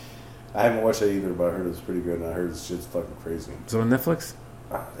 I haven't watched it either, but I heard it's pretty good, and I heard it's shit's fucking crazy. Is it on Netflix?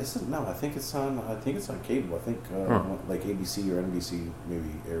 No, I think it's on. I think it's on cable. I think like ABC or NBC maybe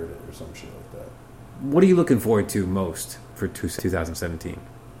aired it or some shit like that. What are you looking forward to most for 2017?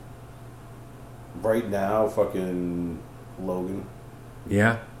 Right now, fucking Logan.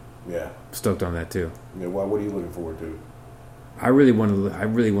 Yeah? Yeah. Stoked on that, too. Yeah. What are you looking forward to? I really want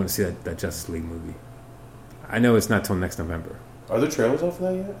to see that Justice League movie. I know it's not till next November. Are there trailers off of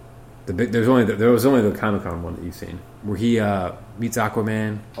that yet? There was only the Comic-Con one that you've seen, where he meets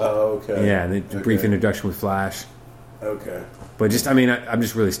Aquaman. Oh, okay. Yeah, and the brief introduction with Flash. Okay. But just, I mean, I'm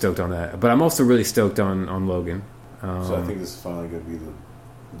just really stoked on that. But I'm also really stoked on Logan. So I think this is finally going to be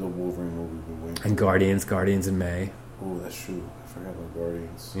the Wolverine movie we've been waiting And for. Guardians in May. Oh, that's true. I forgot about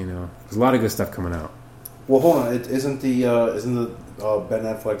Guardians. You know, there's a lot of good stuff coming out. Well, hold on. Isn't the Ben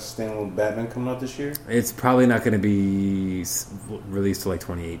Affleck standalone Batman coming out this year? It's probably not going to be released till like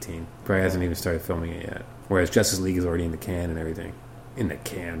 2018. Probably hasn't even started filming it yet. Whereas Justice League is already in the can and everything. In the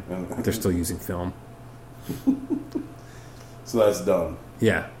can. They're still using film. So that's done.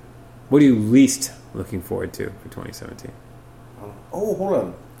 Yeah. What are you least looking forward to for 2017? Oh, hold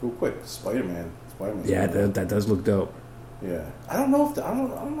on, real quick. Spider-Man. Yeah, that does look dope. Yeah, I don't know if I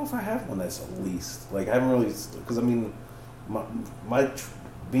don't know if I have one that's at least like I haven't really because I mean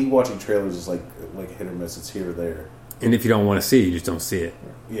me watching trailers is like hit or miss. It's here or there. And if you don't want to see it, you just don't see it.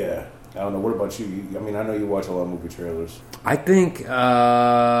 Yeah, I don't know. What about you? I mean, I know you watch a lot of movie trailers. I think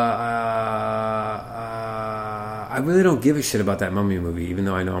I really don't give a shit about that Mummy movie, even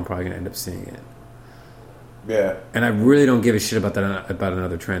though I know I'm probably going to end up seeing it. Yeah, and I really don't give a shit about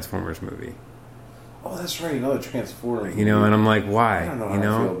another Transformers movie. Oh, that's right, another Transformers. You know, and I'm like, why? I don't know you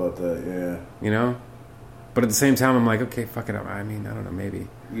how I feel about that. Yeah, you know. But at the same time, I'm like, okay, fuck it. I mean, I don't know, maybe.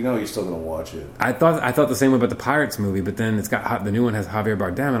 You know, you're still gonna watch it. I thought the same way about the Pirates movie, but then the new one has Javier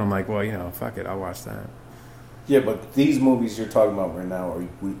Bardem, and I'm like, well, you know, fuck it, I'll watch that. Yeah, but these movies you're talking about right now,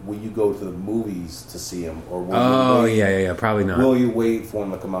 will you go to the movies to see them, or will you wait, yeah, probably not. Will you wait for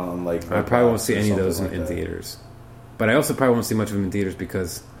them to come out on like? I probably won't see any of those like in theaters, but I also probably won't see much of them in theaters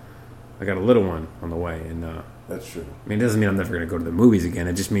because I got a little one on the way, and that's true. I mean, it doesn't mean I'm never going to go to the movies again.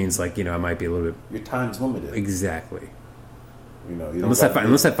 It just means like, you know, I might be a little bit. Your time's limited. Exactly. You know, unless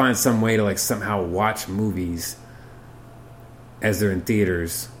I find some way to like somehow watch movies as they're in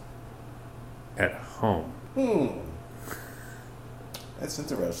theaters at home. That's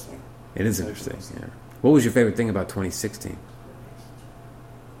interesting. It is interesting. Yeah. What was your favorite thing about 2016?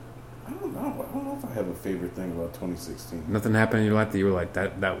 I don't know if I have a favorite thing about 2016. Nothing happened in your life that you were like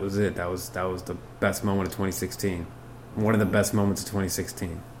that was it. That was the best moment of 2016. One of the best moments of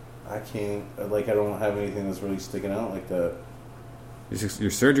 2016. I can't I don't have anything that's really sticking out like that.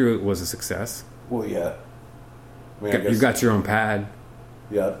 Your surgery was a success. Well, yeah. I mean, You got your own pad.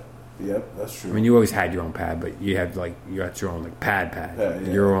 Yep, that's true. I mean, you always had your own pad, but you got your own like pad. Yeah.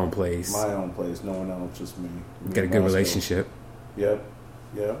 Your own place. My own place. No one else, just me. You got a good relationship. Yep.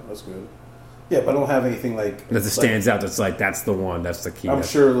 Yeah, that's good. Yeah, but I don't have anything like that stands out. That's like that's the one. That's the key. I'm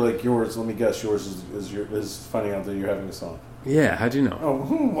sure like yours. Let me guess. Yours is finding out that you're having a son. Yeah, how'd you know?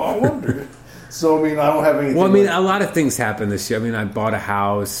 Oh, I wonder. So I mean, I don't have anything. Well, I mean, a lot of things happened this year. I mean, I bought a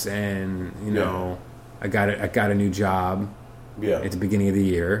house, and you know, I got a new job. Yeah. At the beginning of the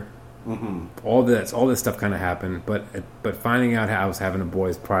year. Mm-hmm. All this stuff kind of happened, but finding out how I was having a boy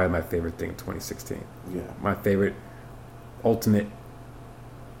is probably my favorite thing in 2016. Yeah. My favorite, penultimate,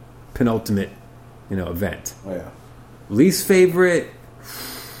 event. Oh, yeah. Least favorite.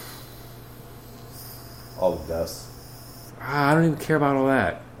 All the deaths. I don't even care about all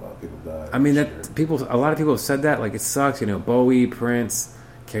that. A lot of people died. I mean, a lot of people have said that. Like, it sucks. Bowie, Prince,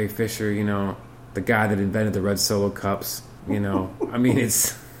 Carrie Fisher. The guy that invented the red Solo cups. I mean,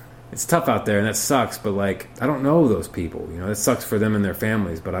 it's tough out there, and that sucks. But like, I don't know those people. It sucks for them and their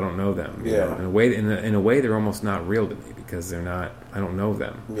families, but I don't know them. Yeah. In a way, they're almost not real to me because they're not. I don't know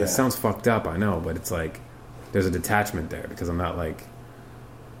them. Yeah. It sounds fucked up, I know, but it's like there's a detachment there because I'm not like.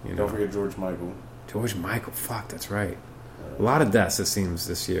 Don't forget George Michael. George Michael, fuck, that's right. A lot of deaths, it seems,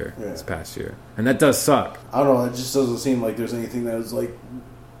 this past year, and that does suck. I don't know. It just doesn't seem like there's anything that is like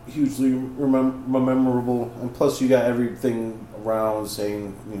hugely memorable, and plus you got everything around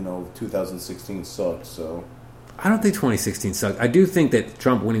saying 2016 sucked. So I don't think 2016 sucked. I do think that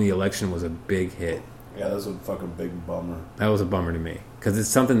Trump winning the election was a big hit. Yeah, that was a fucking big bummer. That was a bummer to me because it's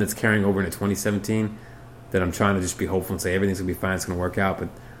something that's carrying over into 2017 that I'm trying to just be hopeful and say everything's gonna be fine, it's gonna work out. But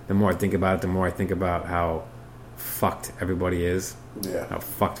the more I think about it, the more I think about how fucked everybody is. Yeah, how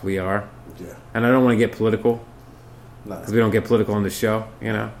fucked we are. Yeah, and I don't want to get political. Because we don't get political on the show,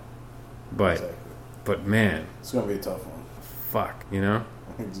 But, exactly. But man, it's gonna be a tough one. Fuck,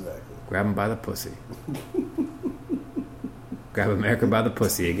 Exactly. Grab him by the pussy. Grab America by the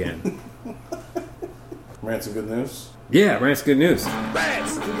pussy again. Rants and good news. Yeah, rants good news.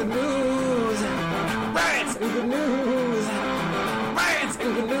 Rants and good news. Rants and good news. Rants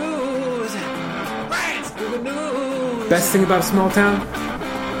and good news. Rants and good news. Best thing about a small town?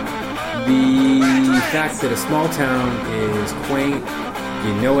 The fact that a small town is quaint.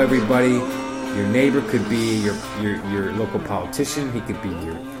 You know everybody. Your neighbor could be your local politician. He could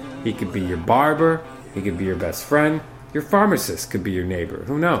be your barber. He could be your best friend. Your pharmacist could be your neighbor.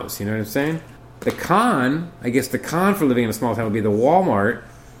 Who knows? You know what I'm saying? The con for living in a small town would be the Walmart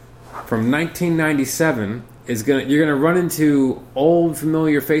from 1997 you're gonna run into old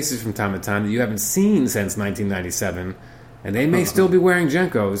familiar faces from time to time that you haven't seen since 1997, and they may still be wearing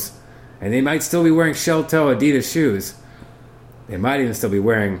Jenkos, and they might still be wearing shell toe Adidas shoes. They might even still be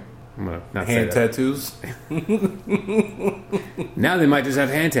wearing hand tattoos. Now they might just have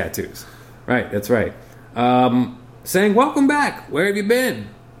hand tattoos. Right, that's right. Saying, welcome back. Where have you been?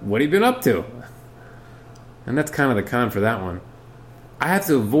 What have you been up to? And that's kind of the con for that one. I have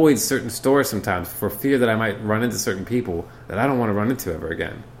to avoid certain stores sometimes for fear that I might run into certain people that I don't want to run into ever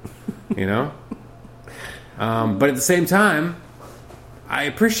again. But at the same time, I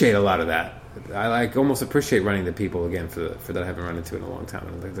appreciate a lot of that. I almost appreciate running into people again for that I haven't run into in a long time.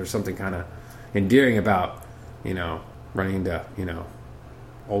 And there's something kind of endearing about, running into,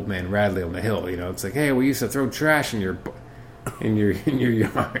 old man Radley on the hill. It's like, hey, we used to throw trash in your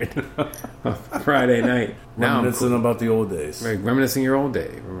yard on Friday night. Now reminiscing about the old days. Right, reminiscing your old day.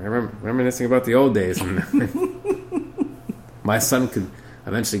 Reminiscing about the old days. My son could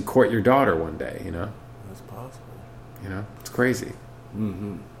eventually court your daughter one day. That's possible. It's crazy.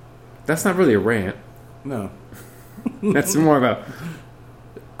 Mm-hmm. That's not really a rant. No. That's more about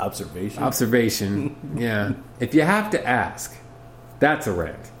observation. Yeah. If you have to ask, that's a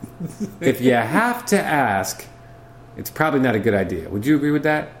rant. If you have to ask, it's probably not a good idea. Would you agree with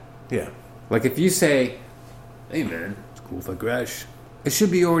that? Yeah. Like if you say, hey man, it's cool if I crash. It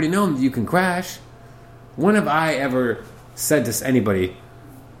should be already known that you can crash. When have I ever said to anybody,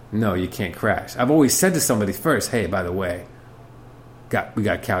 no, you can't crash? I've always said to somebody first, hey, by the way, we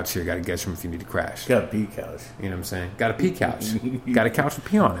got a couch here, got a guest room if you need to crash. Got a pee couch. You know what I'm saying? Got a pee couch. Got a couch with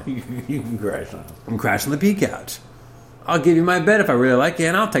pee on it. You can crash on it. I'm crashing the pee couch. I'll give you my bed if I really like it,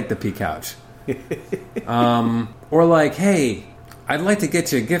 and I'll take the pee couch. Or like, hey, I'd like to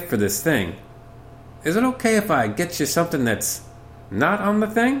get you a gift for this thing. Is it okay if I get you something that's not on the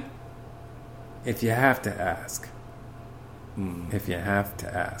thing? If you have to ask. If you have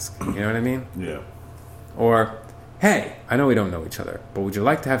to ask. You know what I mean? Yeah. Or, hey, I know we don't know each other, but would you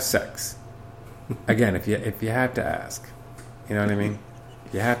like to have sex? Again, if you have to ask. You know what I mean?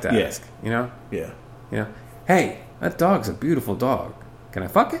 You have to ask. Yeah. Hey, that dog's a beautiful dog. Can I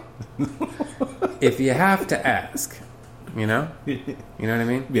fuck it? If you have to ask. You know what I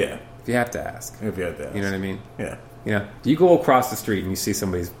mean? Yeah. If you have to ask. If you have to ask. You know what I mean? Yeah. You go across the street and you see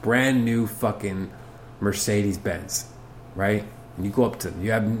somebody's brand new fucking Mercedes-Benz, right? And you go up to them.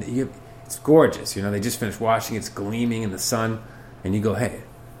 You have it's gorgeous. They just finished washing. It's gleaming in the sun. And you go, hey,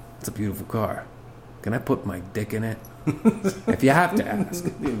 It's a beautiful car. Can I put my dick in it? If you have to ask.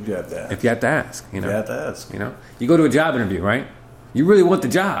 You have to ask. If you have to ask, you know. You have to ask. You know, you go to a job interview, right? You really want the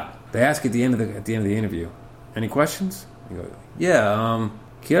job. They ask you at the end of the interview, any questions? You go, yeah.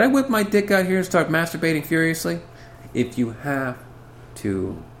 Can I whip my dick out here and start masturbating furiously? If you have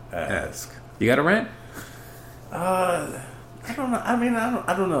to ask, you got a rant? I don't know. I mean,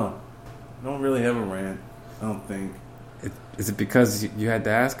 I don't know. I don't really have a rant. I don't think. Is it because you had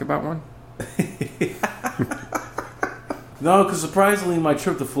to ask about one? No, because surprisingly, my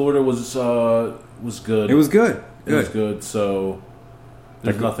trip to Florida was good. It was good. It was good. So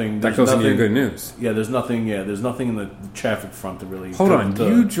there's nothing. That goes into your good news. Yeah, there's nothing. Yeah, there's nothing in the traffic front to really. Hold on,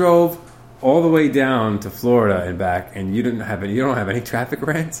 you drove all the way down to Florida and back, and you don't have any traffic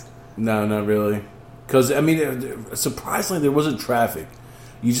rants? No, not really. Because I mean, surprisingly, there wasn't traffic.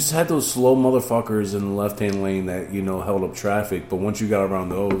 You just had those slow motherfuckers in the left-hand lane that held up traffic. But once you got around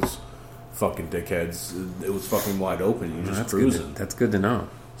those fucking dickheads, it was fucking wide open. You're just cruising. That's good to know.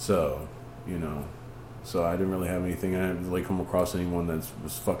 So, so I didn't really have anything. I didn't really come across anyone that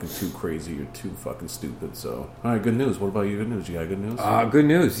was fucking too crazy or too fucking stupid. So, all right, good news. What about you? Good news? You got good news? Good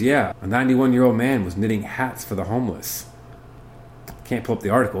news, yeah. A 91-year-old man was knitting hats for the homeless. Can't pull up the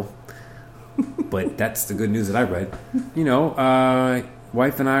article, but that's the good news that I read.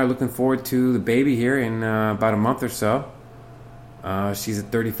 Wife and I are looking forward to the baby here in about a month or so. She's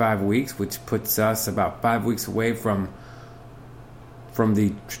at 35 weeks, which puts us about 5 weeks away from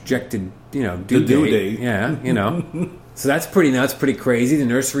the projected, due date. Yeah, So that's pretty nuts, pretty crazy. The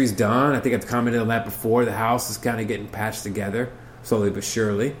nursery's done. I think I've commented on that before. The house is kind of getting patched together, slowly but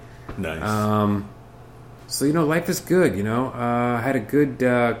surely. Nice. So, life is good, I had a good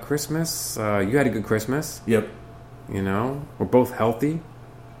Christmas. You had a good Christmas. Yep. We're both healthy.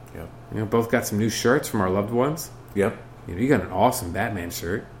 Yep. Both got some new shirts from our loved ones. Yep. You got an awesome Batman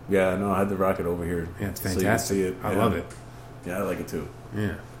shirt. Yeah, no, I had to rock it over here. Yeah, it's fantastic. So you can see it. I love it. Yeah, I like it too.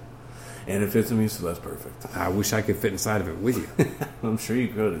 Yeah. And it fits me, so that's perfect. I wish I could fit inside of it with you. I'm sure you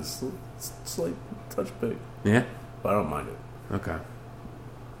could. It's slight touch big. Yeah? But I don't mind it. Okay.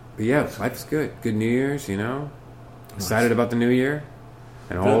 But yeah, life's good. Good New Year's, Excited about the new year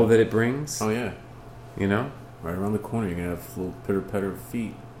and all that it brings. Oh, yeah. Right around the corner, you're going to have little pitter-patter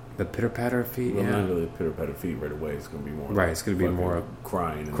feet. The pitter-patter feet, well, yeah. Not really pitter-patter feet right away. It's going to be more... Right, it's going to be more...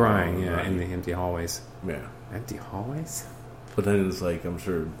 Crying. In the empty hallways. Yeah. Empty hallways? But then it's like, I'm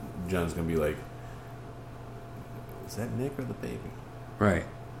sure John's going to be like, is that Nick or the baby? Right.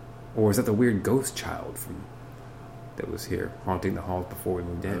 Or is that the weird ghost child that was here haunting the halls before we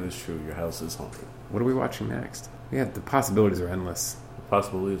moved in? That is true. Your house is haunted. What are we watching next? Yeah, the possibilities are endless.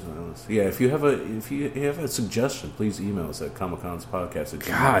 Possibilities are endless. Yeah, if you have a suggestion, please email us at comiconspodcast@gmail.com.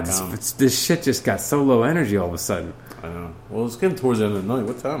 God, this shit just got so low energy all of a sudden. I know. Well, it's getting towards the end of the night.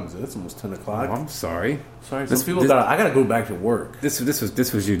 What time is it? It's almost 10 o'clock. Oh, I'm sorry. Some people I gotta go back to work. This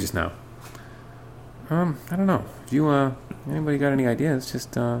was you just now. I don't know. If you anybody got any ideas,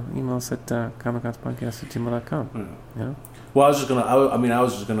 just email us at comiconspodcast@gmail.com. Yeah. Well, I was just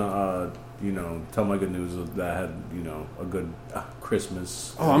gonna tell my good news that I had a good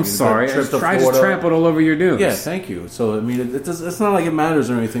Christmas. I'm sorry. I just trampled all over your news. Yeah, thank you. So it's not like it matters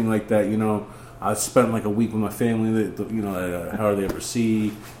or anything like that. I spent like a week with my family that hardly ever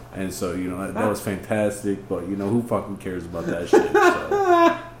see, and so that was fantastic. But who fucking cares about that shit?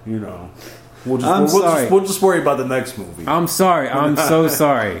 So we'll just worry about the next movie. I'm sorry. I'm so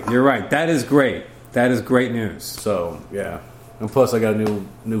sorry. You're right. That is great. That is great news. So yeah. And plus, I got a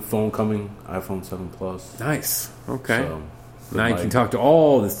new phone coming, iPhone 7 Plus. Nice. Okay. So, now you can talk to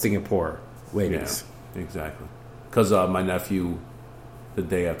all the Singapore ladies. Yeah, exactly. Because my nephew, the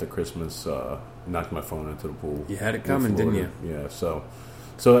day after Christmas, knocked my phone into the pool. You had it coming, didn't you? Yeah. So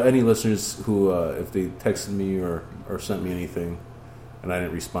any listeners who, if they texted me or sent me anything, and I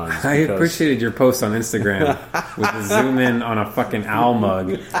didn't respond. I appreciated your post on Instagram with the zoom in on a fucking owl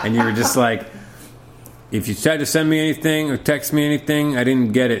mug, and you were just like, if you tried to send me anything or text me anything, I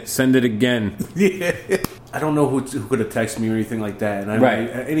didn't get it. Send it again. Yeah. I don't know who could have texted me or anything like that. And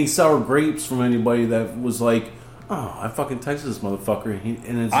any sour grapes from anybody that was like, oh, I fucking texted this motherfucker.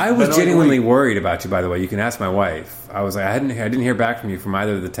 I was genuinely worried about you, by the way. You can ask my wife. I was like, I didn't hear back from you from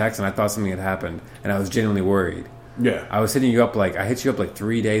either of the texts, and I thought something had happened, and I was genuinely worried. Yeah. I was hitting you up I hit you up like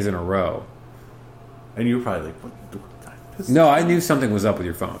 3 days in a row. And you were probably like, what? No, I knew something was up with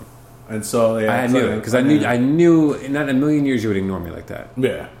your phone. And so I knew it because I knew not in a million years you would ignore me like that.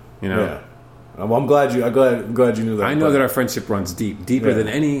 Yeah, Yeah. I'm glad you knew that. I know that our friendship runs deeper than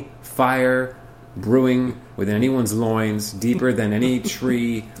any fire brewing within anyone's loins, deeper than any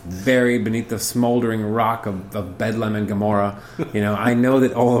tree buried beneath the smoldering rock of Bedlam and Gomorrah. I know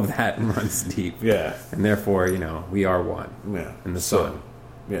that all of that runs deep. Yeah. And therefore, we are one. Yeah. In the sun.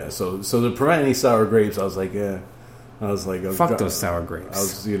 Yeah. So to prevent any sour grapes, I was like, fuck those sour grapes. I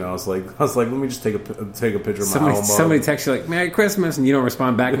was like, let me just take a picture of my own mug. Somebody texts you like, Merry Christmas, and you don't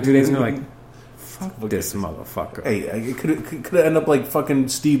respond back in 2 days, and you're like, fuck this motherfucker. Hey, it could have ended up like fucking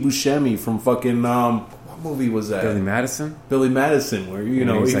Steve Buscemi from fucking what movie was that? Billy Madison, where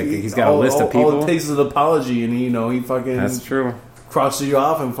he's got a list of people. All it takes is an apology, and he fucking that's true. Crosses you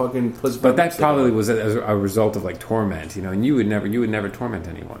off and fucking puts. But that probably was as a result of like torment, and you would never torment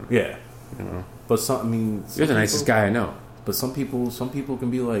anyone. Yeah, But you're the nicest guy I know. But some people can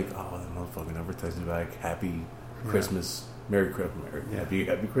be like, oh, that motherfucker never texts me back. Happy Christmas. Merry Christmas. Happy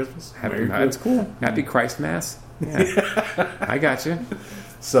Christmas. That's cool. Happy Christ Mass. Yeah. I got you.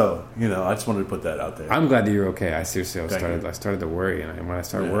 So, I just wanted to put that out there. I'm glad that you're okay. I seriously, I started to worry. And when I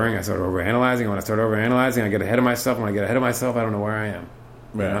start worrying, I start overanalyzing. And when I start overanalyzing, I get ahead of myself. When I get ahead of myself, I don't know where I am.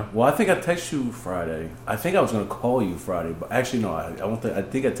 Yeah. Well, I think I texted you Friday. I think I was going to call you Friday, but actually no. I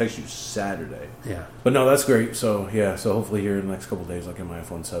think I texted you Saturday. Yeah. But no, that's great. So so hopefully here in the next couple of days I'll get my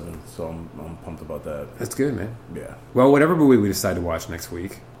iPhone 7. So I'm pumped about that. That's good, man. Yeah. Well, whatever movie we decide to watch next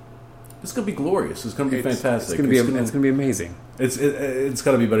week, it's going to be glorious. It's going to be fantastic. It's going to be amazing. It's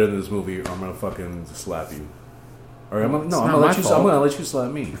got to be better than this movie, or I'm going to fucking slap you. Or I'm going to let you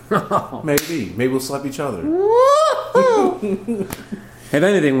slap me. Maybe we'll slap each other. If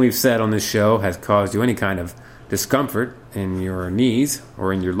anything we've said on this show has caused you any kind of discomfort in your knees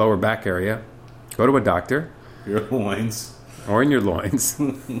or in your lower back area, go to a doctor. Your loins. Or in your loins.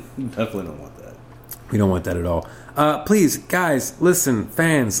 Definitely don't want that. We don't want that at all. Please, guys, listen,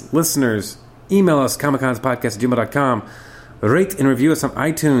 fans, listeners, email us, comiconspodcast@gmail.com. Rate and review us on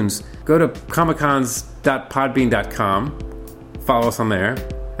iTunes. Go to comicons.podbean.com. Follow us on there.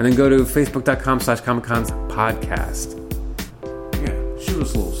 And then go to facebook.com/comiconspodcast. Shoot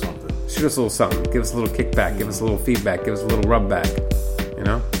us a little something. Shoot us a little something. Give us a little kickback. Give us a little feedback. Give us a little rub back.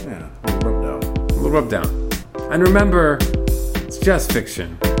 Yeah, a little rub down. A little rub down. And remember, it's just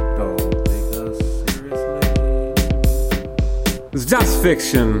fiction. Don't take us seriously. It's just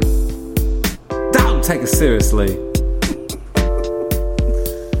fiction. Don't take it seriously.